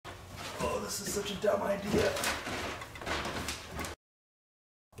this is such a dumb idea.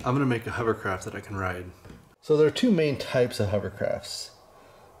 I'm gonna make a hovercraft that I can ride. So there are two main types of hovercrafts.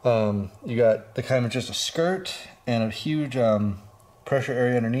 You got the kind with just a skirt and a huge pressure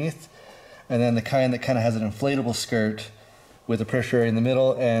area underneath, and then the kind that kind of has an inflatable skirt with a pressure area in the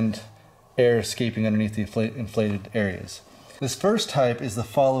middle and air escaping underneath the inflated areas. This first type is the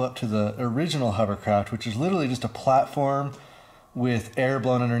follow-up to the original hovercraft, which is literally just a platform with air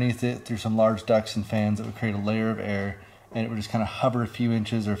blown underneath it through some large ducts and fans that would create a layer of air, and it would just kind of hover a few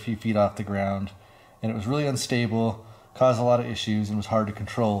inches or a few feet off the ground. And it was really unstable, caused a lot of issues, and was hard to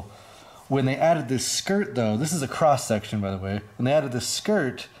control. When they added this skirt though, this is a cross section by the way, when they added this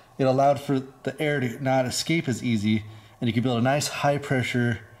skirt, it allowed for the air to not escape as easy, and you could build a nice high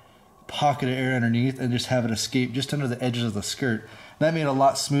pressure pocket of air underneath and just have it escape just under the edges of the skirt. That made it a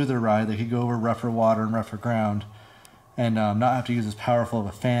lot smoother ride. They could go over rougher water and rougher ground and not have to use as powerful of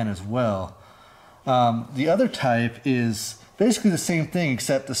a fan as well. The other type is basically the same thing,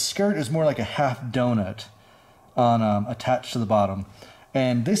 except the skirt is more like a half donut on attached to the bottom,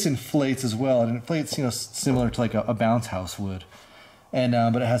 and this inflates as well, and it inflates, you know, similar to like a bounce house would. And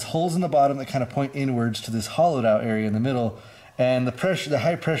but it has holes in the bottom that kind of point inwards to this hollowed out area in the middle, and the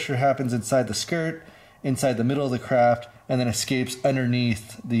high pressure happens inside the skirt, inside the middle of the craft, and then escapes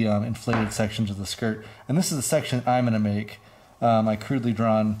underneath the inflated sections of the skirt. And this is the section I'm going to make, my crudely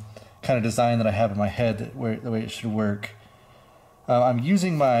drawn kind of design that I have in my head, the way it should work. I'm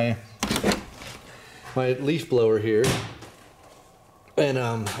using my leaf blower here, and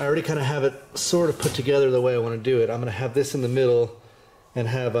I already kind of have it sort of put together the way I want to do it. I'm going to have this in the middle and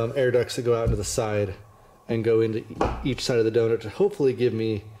have air ducts that go out into the side and go into each side of the donut to hopefully give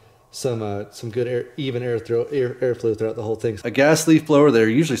me some good even airflow throughout the whole thing. A gas leaf blower, they're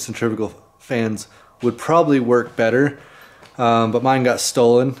usually centrifugal fans, would probably work better, but mine got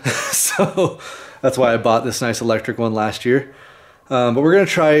stolen, so that's why I bought this nice electric one last year. But we're gonna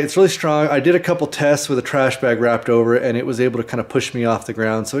try it. It's really strong. I did a couple tests with a trash bag wrapped over it, and it was able to kind of push me off the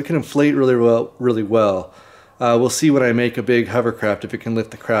ground, so it can inflate really well. We'll see when I make a big hovercraft if it can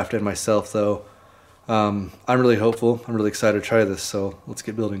lift the craft in myself though. I'm really hopeful. I'm really excited to try this, so let's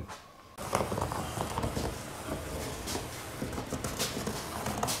get building.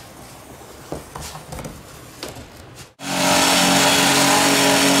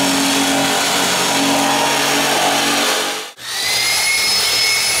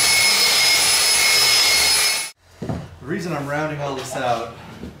 The reason I'm rounding all this out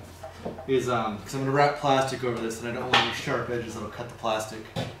is because I'm going to wrap plastic over this, and I don't want any sharp edges that'll cut the plastic.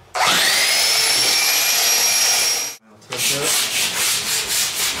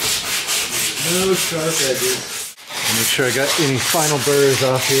 No sharp edges. I'll make sure I got any final burrs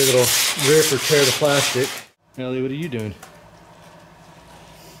off here that'll rip or tear the plastic. Ellie, what are you doing?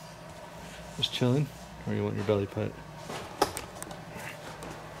 Just chilling? Or you want your belly pet?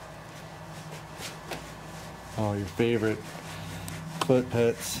 Oh, your favorite foot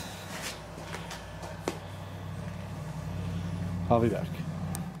pets. I'll be back.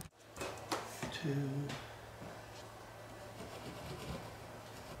 2.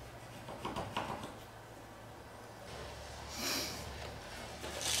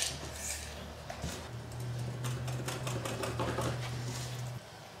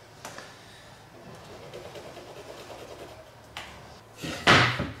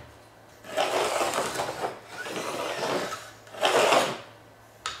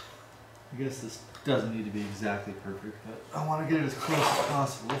 I guess this doesn't need to be exactly perfect, but I want to get it as close as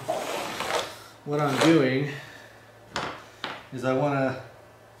possible. What I'm doing is I want to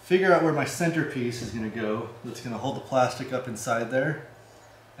figure out where my centerpiece is going to go that's going to hold the plastic up inside there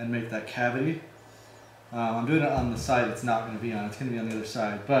and make that cavity. I'm doing it on the side it's not going to be on. It's going to be on the other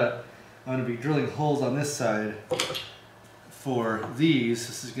side, but I'm going to be drilling holes on this side for these.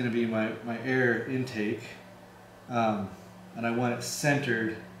 This is going to be my air intake, and I want it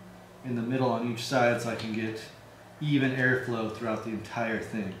centered in the middle on each side so I can get even airflow throughout the entire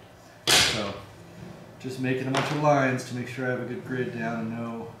thing. So just making a bunch of lines to make sure I have a good grid down and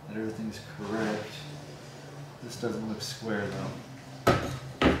know that everything's correct. This doesn't look square though.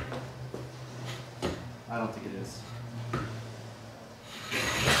 I don't think it is.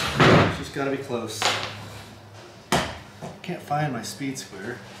 It's just gotta be close. Can't find my speed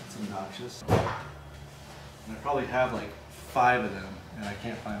square. It's obnoxious. And I probably have like 5 of them, and I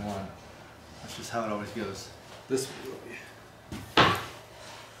can't find one. That's just how it always goes. This way will be.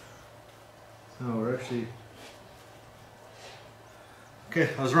 Oh, we're actually... Okay,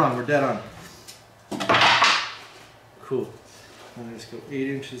 I was wrong. We're dead on. Cool. I'm gonna just go 8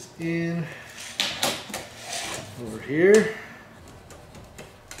 inches in. Over here.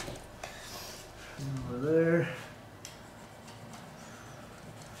 there.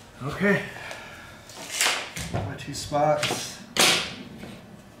 Okay. My 2 spots.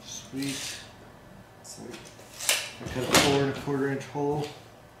 Sweet. Sweet. I cut it forward a 1/4 inch hole.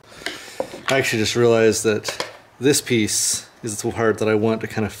 I actually just realized that this piece is the part that I want to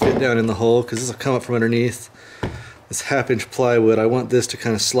kind of fit down in the hole, because this will come up from underneath. This 1/2 inch plywood, I want this to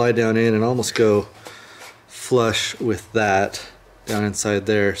kind of slide down in and almost go flush with that down inside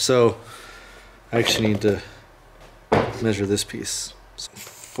there. So I actually need to measure this piece. So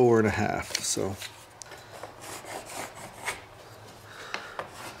 4.5. So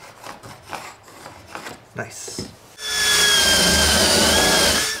nice.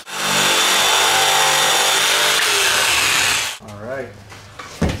 All right.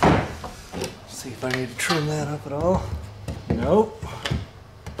 See if I need to trim that up at all. Nope.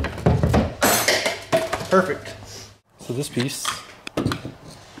 Perfect. So this piece,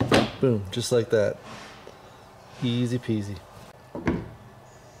 boom, just like that. Easy peasy.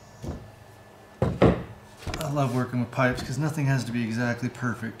 I love working with pipes because nothing has to be exactly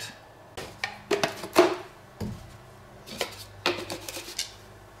perfect.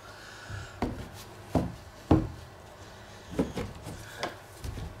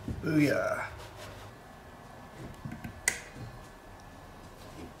 Booyah.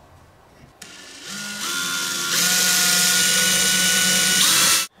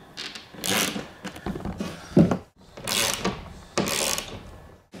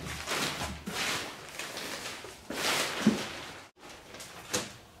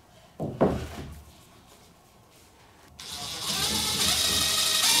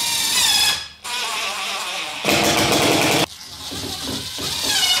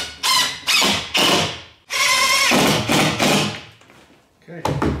 Okay,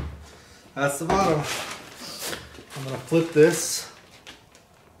 that's the bottom. I'm going to flip this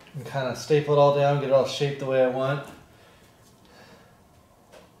and kind of staple it all down, get it all shaped the way I want.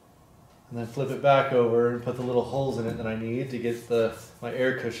 And then flip it back over and put the little holes in it that I need to get my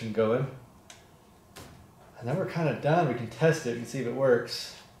air cushion going. And then we're kind of done. We can test it and see if it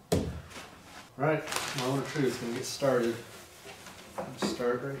works. Alright, moment of truth, going to get started. I'm going to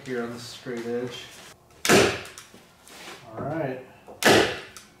start right here on the straight edge. Alright.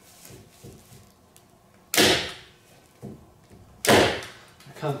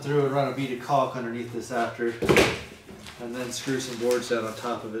 Come through and run a bead of caulk underneath this after, and then screw some boards down on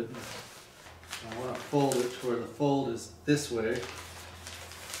top of it. I want to fold it to where the fold is this way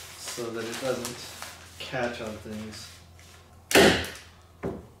so that it doesn't catch on things. I'm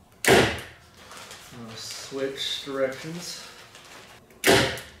going to switch directions.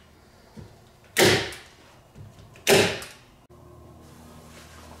 Okay,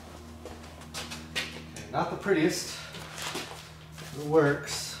 not the prettiest. It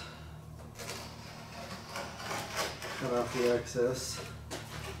works. Cut off the excess.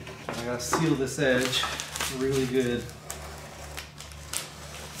 I gotta seal this edge really good.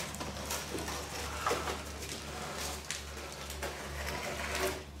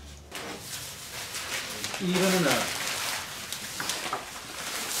 Even enough.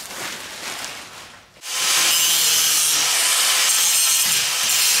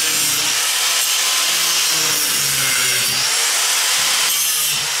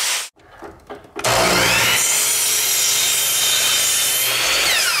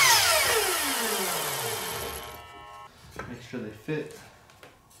 Make sure they fit.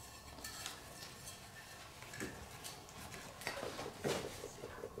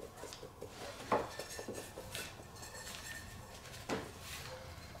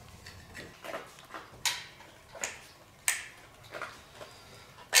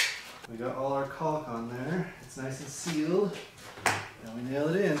 We got all our caulk on there. It's nice and sealed. Now we nail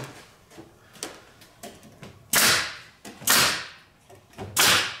it in.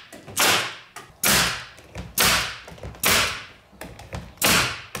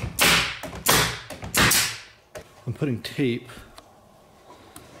 I'm putting tape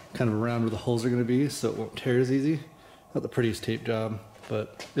kind of around where the holes are going to be so it won't tear as easy. Not the prettiest tape job,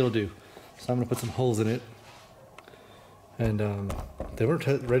 but it'll do. So I'm going to put some holes in it, and then we're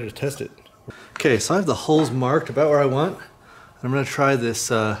ready to test it. Okay, so I have the holes marked about where I want. I'm going to try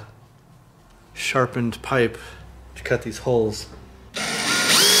this sharpened pipe to cut these holes.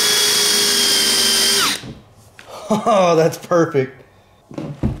 Oh, that's perfect.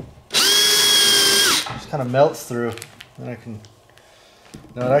 Kind of melts through, and I can.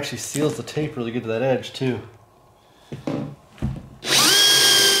 Now it actually seals the tape really good to that edge too.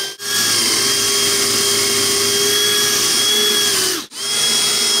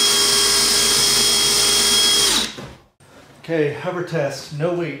 Okay, hover test,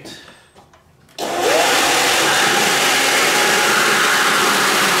 no weight.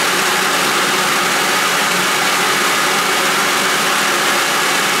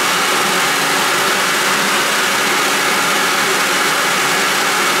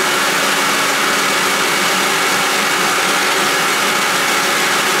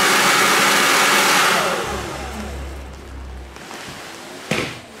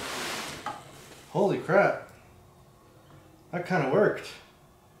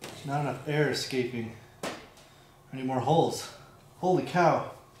 Not enough air escaping. I need more holes. Holy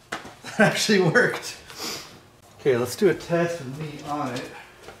cow. That actually worked. Okay, let's do a test with me on it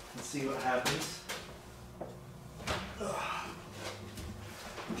and see what happens.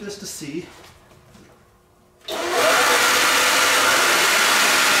 Just to see.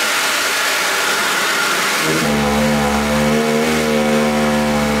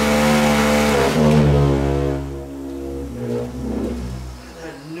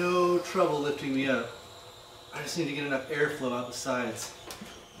 Trouble lifting me up. I just need to get enough airflow out the sides.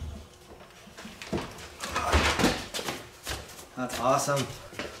 That's awesome.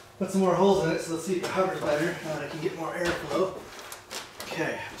 Put some more holes in it, so let's see if it hovers better now that I can get more airflow.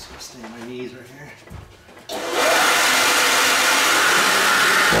 Okay, I'm just gonna stay on my knees right here.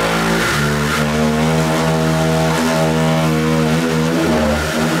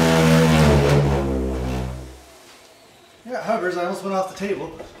 Yeah, it hovers. I almost went off the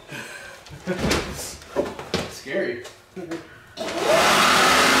table. Scary.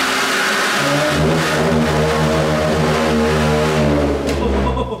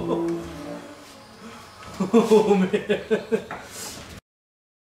 Oh man.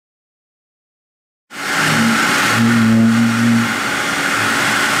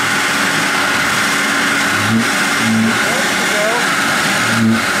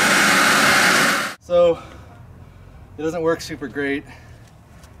 So it doesn't work super great.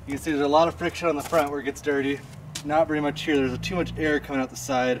 You can see there's a lot of friction on the front where it gets dirty. Not very much here. There's too much air coming out the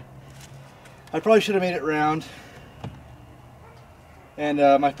side. I probably should have made it round. And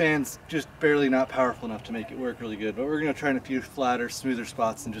my fan's just barely not powerful enough to make it work really good. But we're going to try in a few flatter, smoother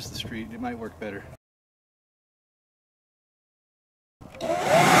spots than just the street. It might work better.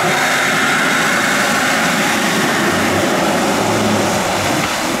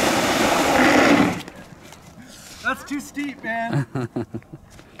 That's too steep, man.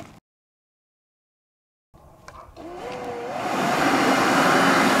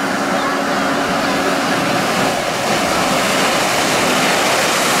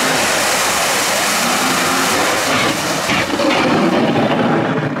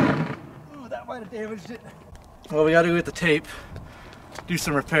 Damaged it. Well, we got to go get the tape, do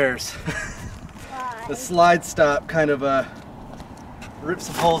some repairs. The slide stop kind of ripped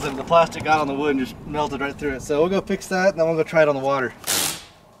some holes in it. The plastic got on the wood and just melted right through it. So we'll go fix that and then we'll go try it on the water.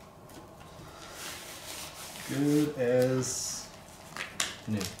 Good as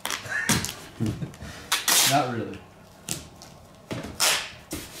new. Not really.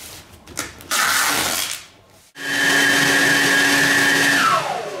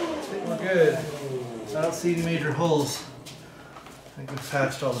 Good. I don't see any major holes. I think we've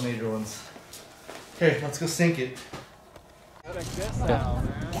patched all the major ones. Okay, let's go sink it. Check this out,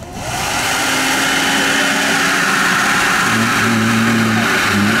 man.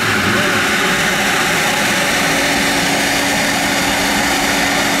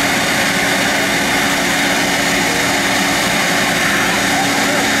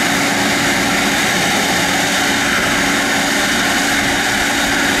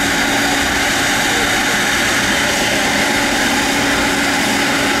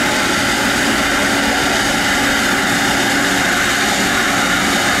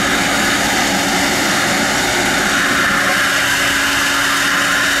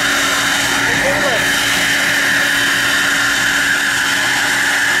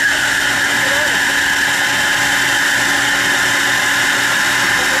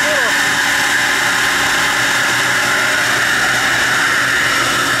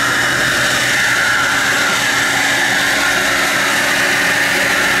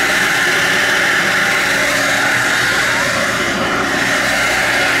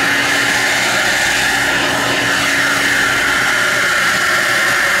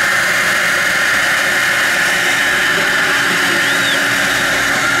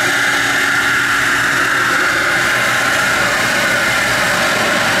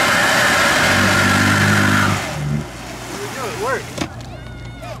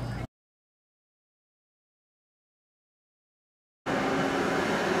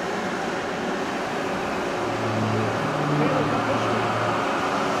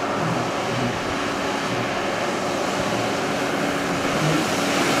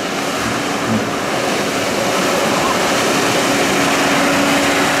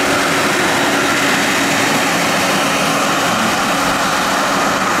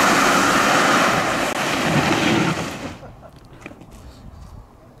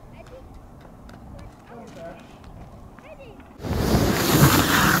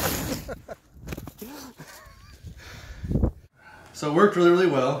 So it worked really, really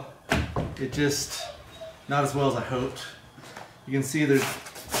well. It just, not as well as I hoped. You can see there's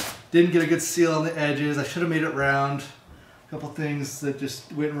Didn't get a good seal on the edges. I should have made it round. A couple things that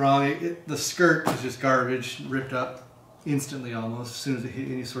just went wrong. The skirt was just garbage, ripped up instantly almost as soon as it hit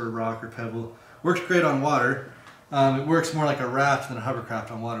any sort of rock or pebble. Works great on water. It works more like a raft than a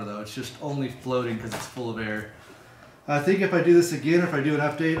hovercraft on water though. It's just only floating because it's full of air. I think if I do this again, if I do an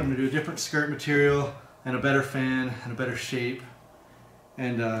update, I'm going to do a different skirt material and a better fan and a better shape,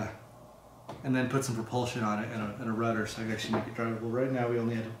 and then put some propulsion on it and a rudder so I can actually make it drivable. Right now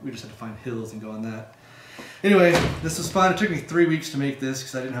we just had to find hills and go on that. Anyway, this was fun. It took me 3 weeks to make this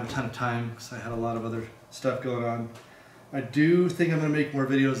because I didn't have a ton of time because I had a lot of other stuff going on. I do think I'm going to make more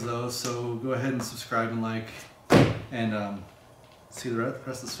videos though, so go ahead and subscribe and like, and see the rest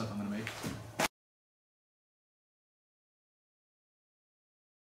of the stuff I'm going to make.